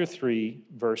chapter 3,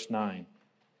 verse 9.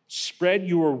 Spread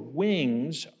your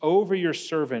wings over your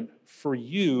servant, for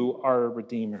you are a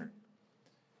redeemer.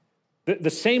 The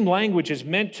same language is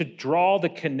meant to draw the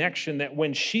connection that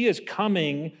when she is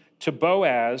coming to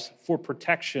Boaz for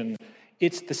protection,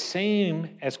 it's the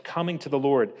same as coming to the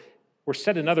Lord. Or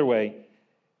said another way,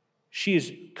 she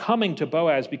is coming to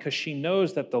Boaz because she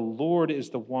knows that the Lord is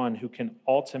the one who can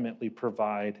ultimately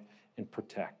provide and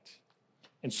protect.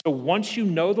 And so once you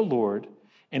know the Lord,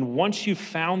 and once you've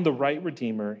found the right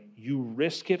Redeemer, you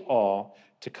risk it all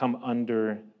to come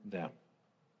under them.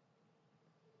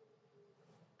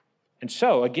 And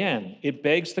so, again, it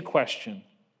begs the question,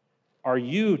 are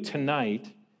you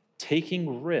tonight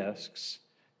taking risks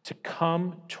to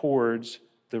come towards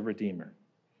the Redeemer?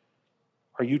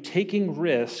 Are you taking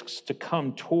risks to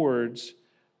come towards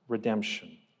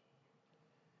redemption?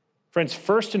 Friends,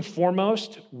 first and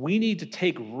foremost, we need to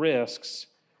take risks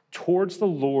towards the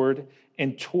Lord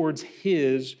and towards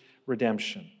his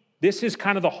redemption. This is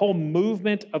kind of the whole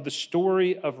movement of the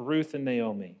story of Ruth and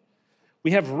Naomi.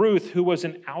 We have Ruth, who was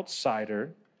an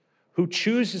outsider, who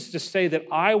chooses to say that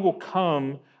I will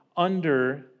come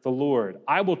under the Lord.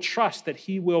 I will trust that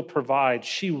he will provide.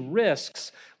 She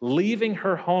risks leaving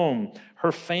her home,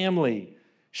 her family.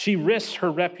 She risks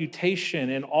her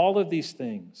reputation and all of these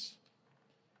things.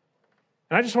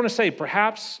 And I just want to say,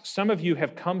 perhaps some of you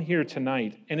have come here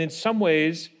tonight, and in some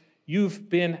ways, you've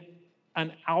been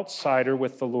an outsider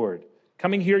with the Lord.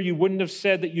 Coming here, you wouldn't have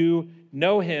said that you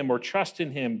know him or trust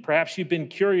in him. Perhaps you've been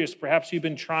curious. Perhaps you've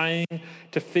been trying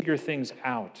to figure things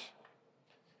out.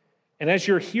 And as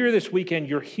you're here this weekend,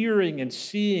 you're hearing and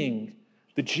seeing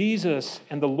the Jesus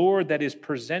and the Lord that is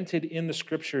presented in the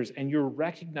scriptures, and you're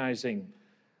recognizing,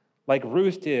 like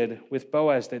Ruth did with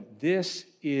Boaz, that this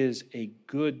is a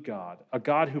good God, a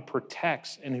God who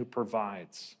protects and who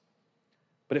provides.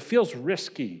 But it feels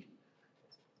risky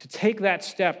to take that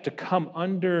step to come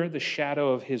under the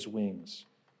shadow of his wings.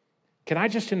 Can I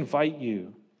just invite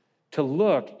you to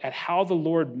look at how the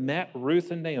Lord met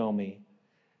Ruth and Naomi?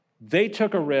 They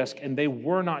took a risk and they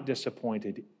were not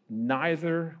disappointed.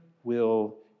 Neither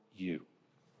will you.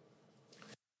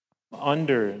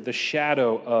 Under the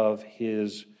shadow of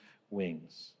his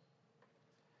wings.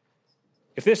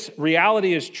 If this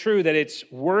reality is true, that it's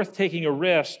worth taking a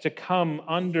risk to come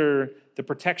under the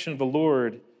protection of the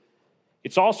Lord,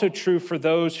 it's also true for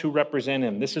those who represent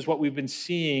him. This is what we've been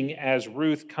seeing as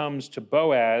Ruth comes to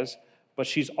Boaz, but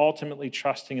she's ultimately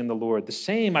trusting in the Lord. The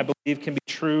same, I believe, can be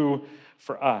true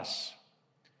for us.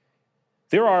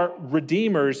 There are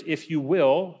redeemers, if you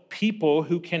will, people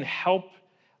who can help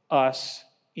us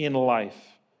in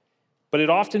life. But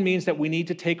it often means that we need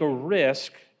to take a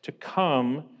risk to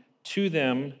come to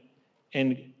them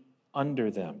and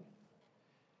under them.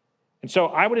 And so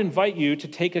I would invite you to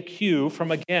take a cue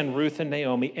from, again, Ruth and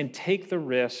Naomi, and take the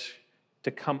risk to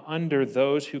come under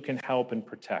those who can help and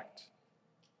protect.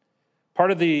 Part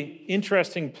of the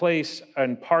interesting place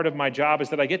and part of my job is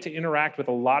that I get to interact with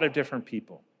a lot of different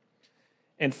people.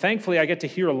 And thankfully, I get to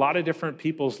hear a lot of different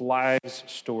people's lives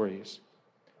stories.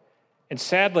 And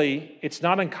sadly, it's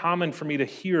not uncommon for me to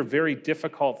hear very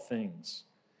difficult things.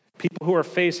 People who are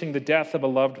facing the death of a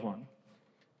loved one.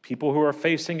 people who are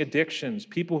facing addictions,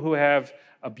 people who have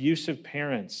abusive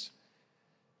parents,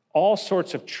 all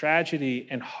sorts of tragedy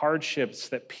and hardships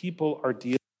that people are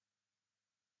dealing with.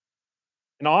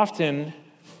 And often,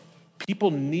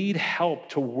 people need help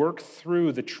to work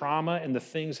through the trauma and the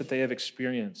things that they have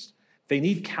experienced. They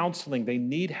need counseling, they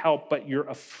need help, but you're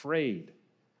afraid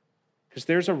because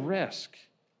there's a risk.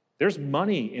 There's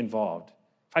money involved.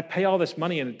 If I pay all this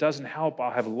money and it doesn't help,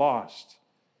 I'll have lost.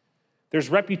 There's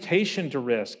reputation to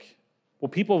risk. Will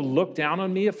people look down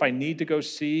on me if I need to go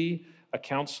see a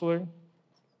counselor?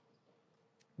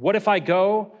 What if I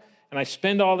go and I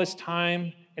spend all this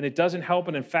time and it doesn't help,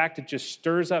 and in fact, it just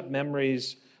stirs up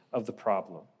memories of the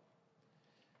problem?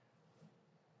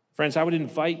 Friends, I would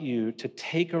invite you to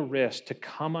take a risk to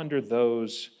come under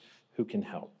those who can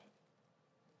help.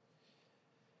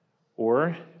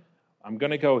 Or, I'm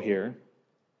going to go here.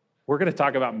 We're going to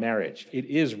talk about marriage. It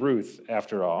is Ruth,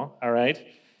 after all right?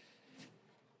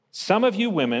 Some of you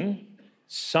women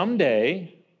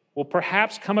someday will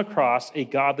perhaps come across a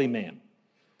godly man,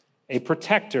 a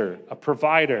protector, a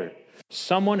provider,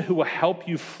 someone who will help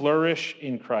you flourish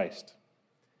in Christ.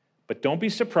 But don't be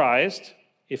surprised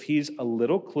if he's a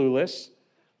little clueless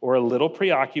or a little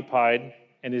preoccupied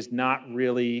and is not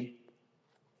really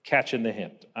catching the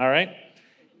hint, all right?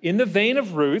 In the vein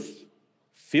of Ruth,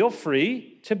 feel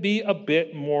free to be a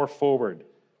bit more forward.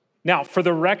 Now, for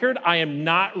the record, I am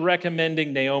not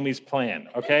recommending Naomi's plan,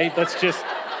 okay?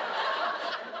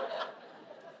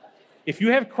 If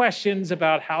you have questions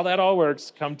about how that all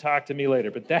works, come talk to me later,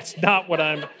 but that's not what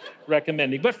I'm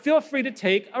recommending. But feel free to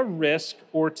take a risk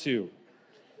or two.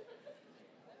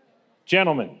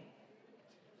 Gentlemen,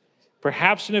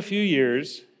 perhaps in a few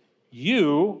years,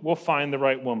 you will find the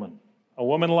right woman, a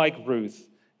woman like Ruth,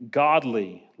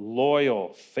 godly,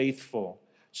 loyal, faithful,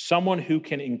 someone who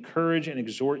can encourage and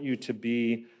exhort you to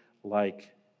be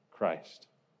like Christ.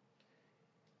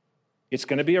 It's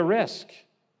going to be a risk.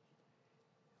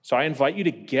 So I invite you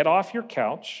to get off your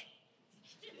couch,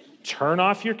 turn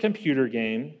off your computer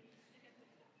game,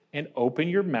 and open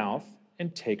your mouth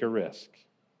and take a risk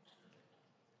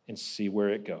and see where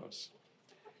it goes.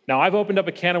 Now, I've opened up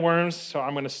a can of worms, so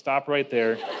I'm going to stop right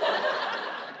there.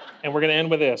 And we're going to end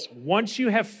with this. Once you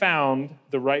have found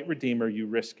the right Redeemer, you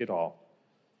risk it all.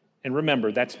 And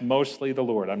remember, that's mostly the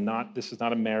Lord. This is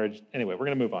not a marriage. Anyway, we're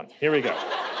going to move on. Here we go.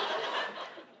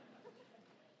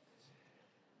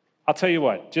 I'll tell you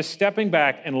what, just stepping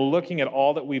back and looking at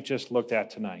all that we've just looked at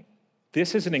tonight,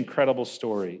 this is an incredible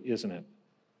story, isn't it?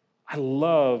 I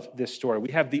love this story.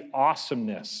 We have the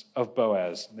awesomeness of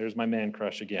Boaz. There's my man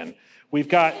crush again. We've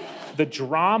got the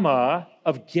drama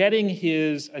of getting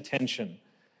his attention.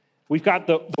 We've got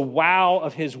the wow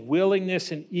of his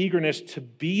willingness and eagerness to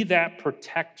be that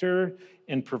protector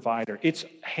and provider. It's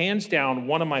hands down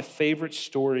one of my favorite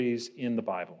stories in the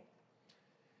Bible.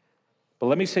 But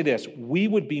let me say this, we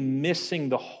would be missing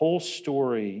the whole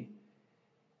story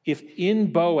if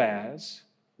in Boaz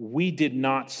we did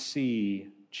not see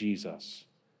Jesus.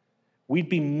 We'd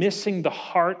be missing the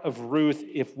heart of Ruth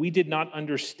if we did not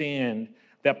understand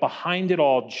that behind it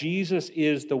all, Jesus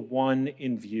is the one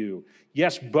in view.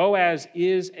 Yes, Boaz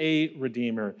is a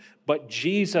redeemer, but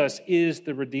Jesus is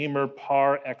the redeemer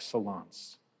par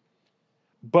excellence.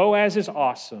 Boaz is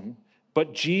awesome,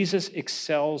 but Jesus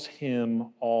excels him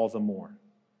all the more.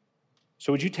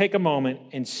 So would you take a moment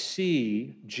and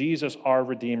see Jesus, our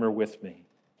Redeemer, with me?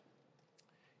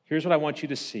 Here's what I want you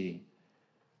to see.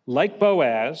 Like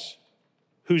Boaz,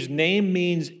 whose name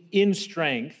means in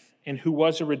strength and who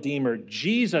was a redeemer,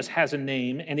 Jesus has a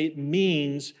name and it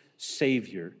means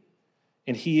Savior,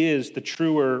 and he is the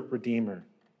truer Redeemer.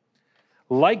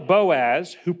 Like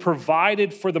Boaz, who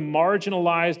provided for the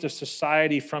marginalized of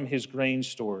society from his grain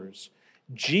stores,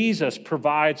 Jesus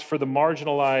provides for the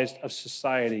marginalized of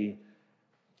society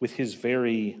with his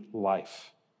very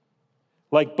life.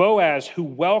 Like Boaz, who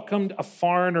welcomed a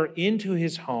foreigner into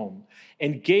his home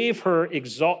and gave her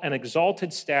an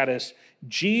exalted status,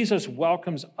 Jesus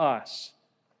welcomes us,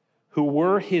 who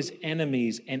were his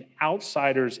enemies and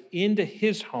outsiders, into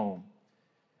his home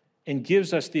and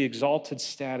gives us the exalted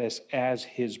status as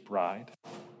his bride.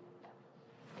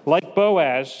 Like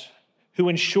Boaz, who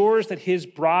ensures that his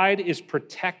bride is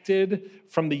protected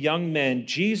from the young men,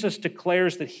 Jesus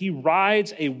declares that he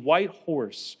rides a white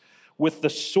horse with the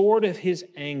sword of his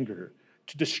anger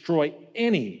to destroy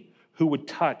any who would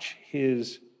touch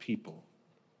his people.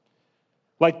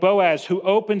 Like Boaz, who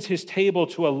opens his table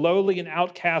to a lowly and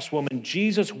outcast woman,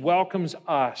 Jesus welcomes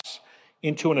us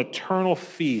into an eternal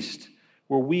feast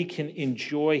where we can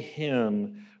enjoy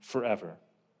him forever.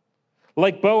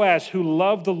 Like Boaz, who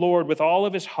loved the Lord with all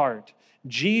of his heart,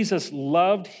 Jesus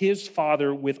loved his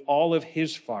Father with all of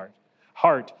his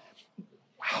heart.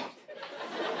 Wow.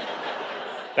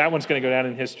 That one's going to go down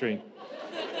in history.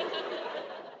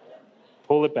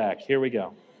 Pull it back. Here we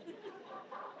go.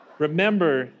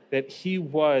 Remember that he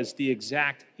was the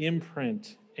exact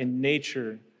imprint and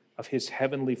nature of his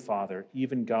heavenly Father,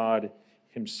 even God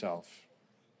himself.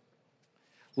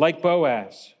 Like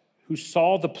Boaz, who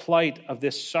saw the plight of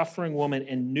this suffering woman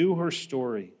and knew her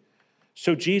story,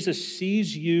 so Jesus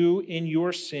sees you in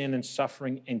your sin and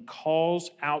suffering and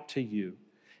calls out to you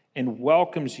and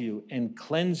welcomes you and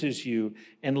cleanses you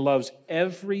and loves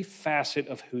every facet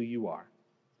of who you are.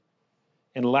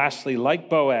 And lastly, like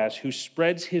Boaz, who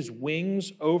spreads his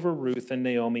wings over Ruth and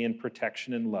Naomi in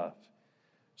protection and love,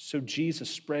 so Jesus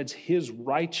spreads his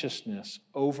righteousness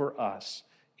over us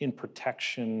in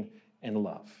protection and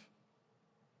love.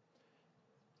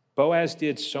 Boaz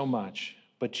did so much,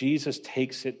 but Jesus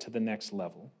takes it to the next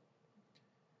level.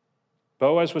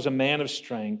 Boaz was a man of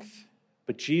strength,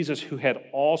 but Jesus, who had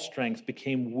all strength,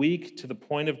 became weak to the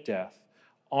point of death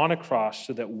on a cross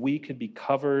so that we could be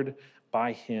covered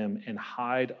by him and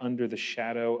hide under the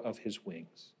shadow of his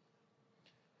wings.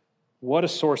 What a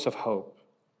source of hope.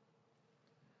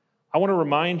 I want to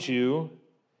remind you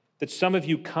that some of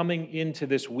you coming into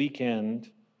this weekend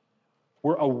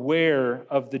were aware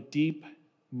of the deep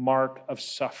mark of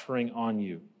suffering on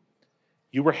you.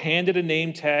 You were handed a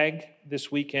name tag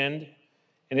this weekend,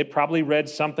 and it probably read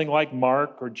something like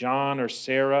Mark or John or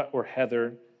Sarah or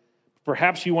Heather.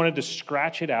 Perhaps you wanted to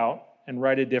scratch it out and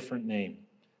write a different name.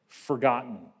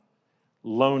 Forgotten,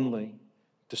 lonely,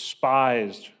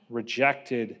 despised,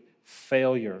 rejected,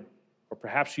 failure, or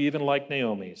perhaps you even like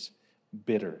Naomi's,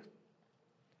 bitter.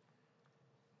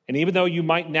 And even though you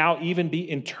might now even be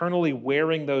internally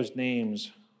wearing those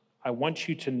names, I want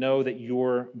you to know that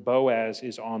your Boaz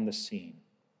is on the scene.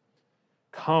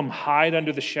 Come, hide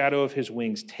under the shadow of his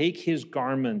wings. Take his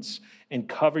garments and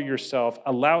cover yourself.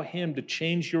 Allow him to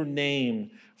change your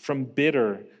name from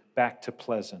bitter back to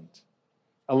pleasant.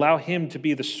 Allow him to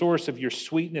be the source of your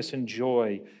sweetness and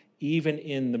joy, even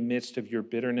in the midst of your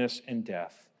bitterness and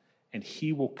death, and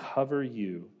he will cover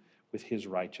you with his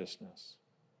righteousness.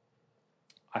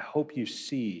 I hope you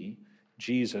see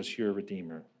Jesus, your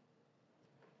Redeemer.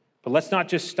 But let's not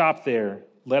just stop there.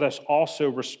 Let us also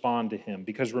respond to him.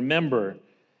 Because remember,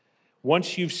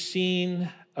 once you've seen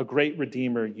a great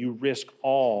Redeemer, you risk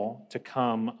all to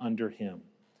come under him.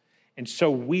 And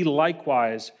so we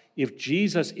likewise, if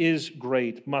Jesus is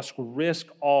great, must risk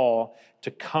all to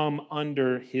come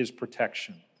under his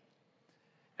protection.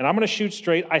 And I'm going to shoot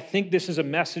straight. I think this is a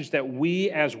message that we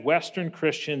as Western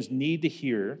Christians need to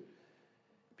hear,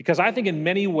 because I think in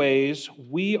many ways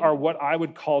we are what I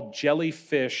would call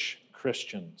jellyfish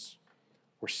Christians.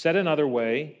 Or said another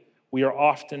way, we are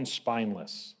often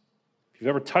spineless. If you've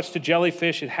ever touched a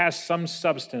jellyfish, it has some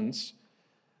substance,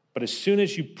 but as soon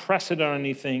as you press it on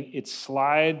anything, it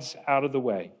slides out of the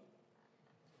way.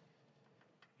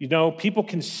 You know, people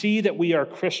can see that we are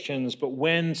Christians, but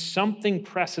when something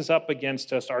presses up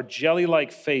against us, our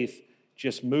jelly-like faith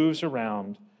just moves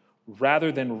around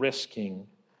rather than risking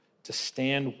to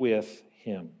stand with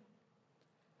him.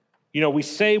 You know, we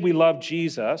say we love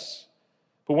Jesus,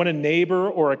 but when a neighbor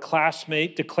or a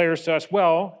classmate declares to us,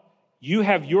 well, you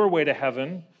have your way to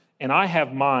heaven and I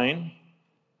have mine,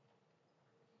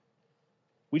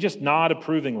 we just nod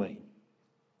approvingly.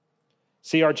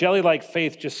 See, our jelly-like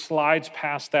faith just slides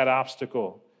past that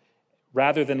obstacle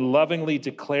rather than lovingly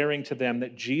declaring to them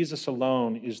that Jesus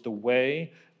alone is the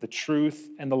way, the truth,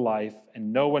 and the life,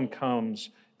 and no one comes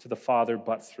to the Father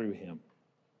but through him.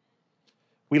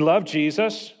 We love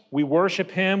Jesus. We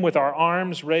worship him with our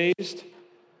arms raised.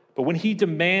 But when he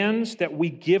demands that we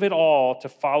give it all to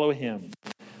follow him,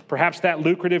 perhaps that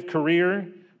lucrative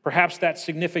career, perhaps that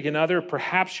significant other,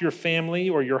 perhaps your family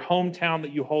or your hometown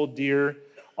that you hold dear,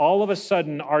 all of a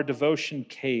sudden our devotion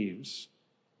caves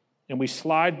and we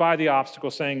slide by the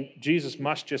obstacle saying, Jesus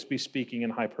must just be speaking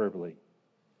in hyperbole,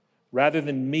 rather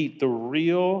than meet the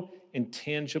real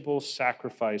intangible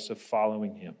sacrifice of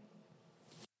following him.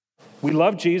 We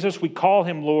love Jesus, we call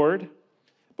him Lord,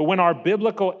 but when our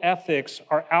biblical ethics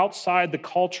are outside the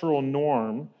cultural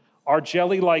norm, our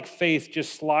jelly-like faith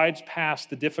just slides past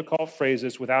the difficult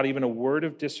phrases without even a word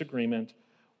of disagreement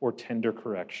or tender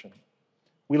correction.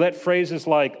 We let phrases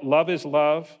like love is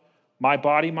love, my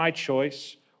body, my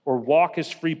choice, or walk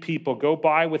as free people go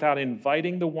by without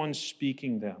inviting the one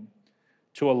speaking them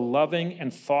to a loving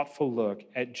and thoughtful look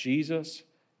at Jesus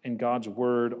and God's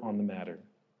word on the matter.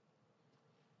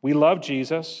 We love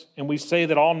Jesus, and we say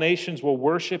that all nations will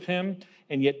worship him,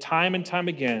 and yet time and time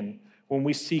again, when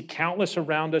we see countless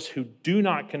around us who do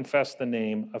not confess the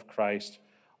name of Christ,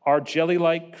 our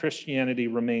jelly-like Christianity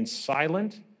remains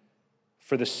silent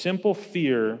for the simple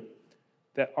fear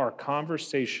that our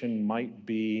conversation might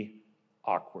be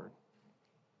awkward.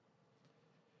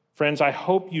 Friends, I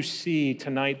hope you see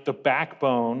tonight the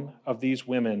backbone of these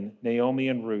women, Naomi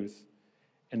and Ruth,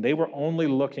 and they were only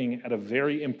looking at a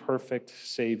very imperfect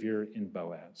Savior in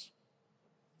Boaz.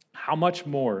 How much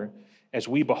more, as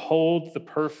we behold the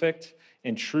perfect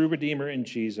and true Redeemer in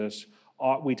Jesus,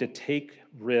 ought we to take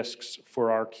risks for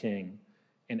our King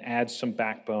and add some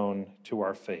backbone to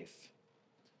our faith?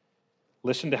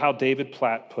 Listen to how David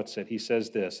Platt puts it. He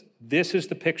says this is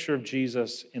the picture of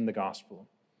Jesus in the gospel.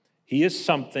 He is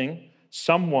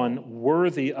someone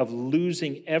worthy of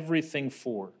losing everything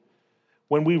for.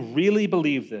 When we really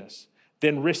believe this,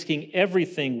 then risking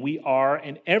everything we are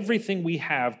and everything we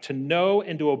have to know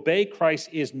and to obey Christ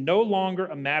is no longer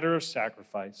a matter of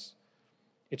sacrifice.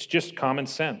 It's just common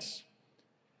sense.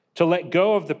 To let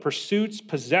go of the pursuits,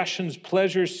 possessions,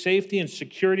 pleasures, safety, and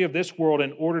security of this world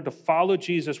in order to follow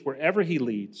Jesus wherever he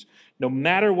leads, no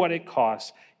matter what it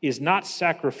costs, is not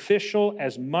sacrificial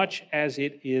as much as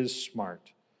it is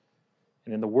smart.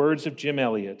 And in the words of Jim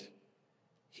Elliot,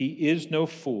 he is no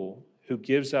fool who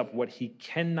gives up what he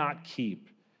cannot keep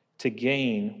to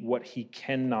gain what he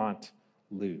cannot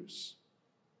lose.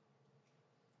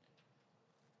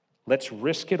 Let's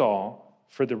risk it all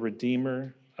for the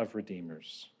Redeemer of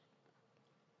Redeemers.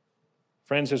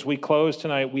 Friends, as we close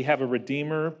tonight, we have a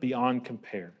Redeemer beyond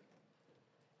compare.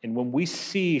 And when we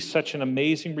see such an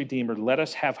amazing Redeemer, let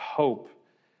us have hope.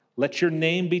 Let your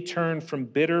name be turned from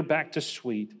bitter back to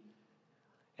sweet.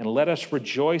 And let us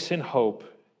rejoice in hope,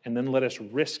 and then let us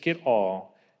risk it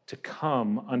all to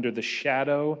come under the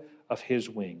shadow of his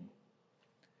wing.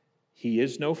 He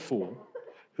is no fool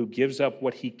who gives up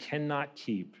what he cannot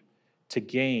keep to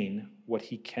gain what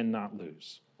he cannot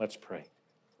lose. Let's pray.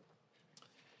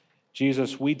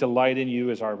 Jesus, we delight in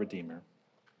you as our Redeemer.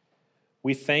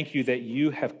 We thank you that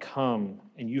you have come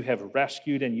and you have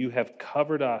rescued and you have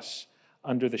covered us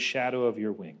under the shadow of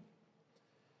your wing.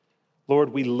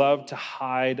 Lord, we love to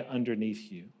hide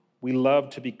underneath you. We love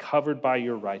to be covered by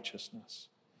your righteousness.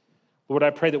 Lord,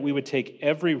 I pray that we would take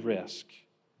every risk,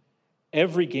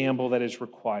 every gamble that is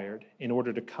required in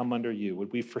order to come under you.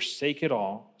 Would we forsake it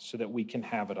all so that we can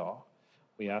have it all?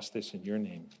 We ask this in your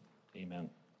name. Amen.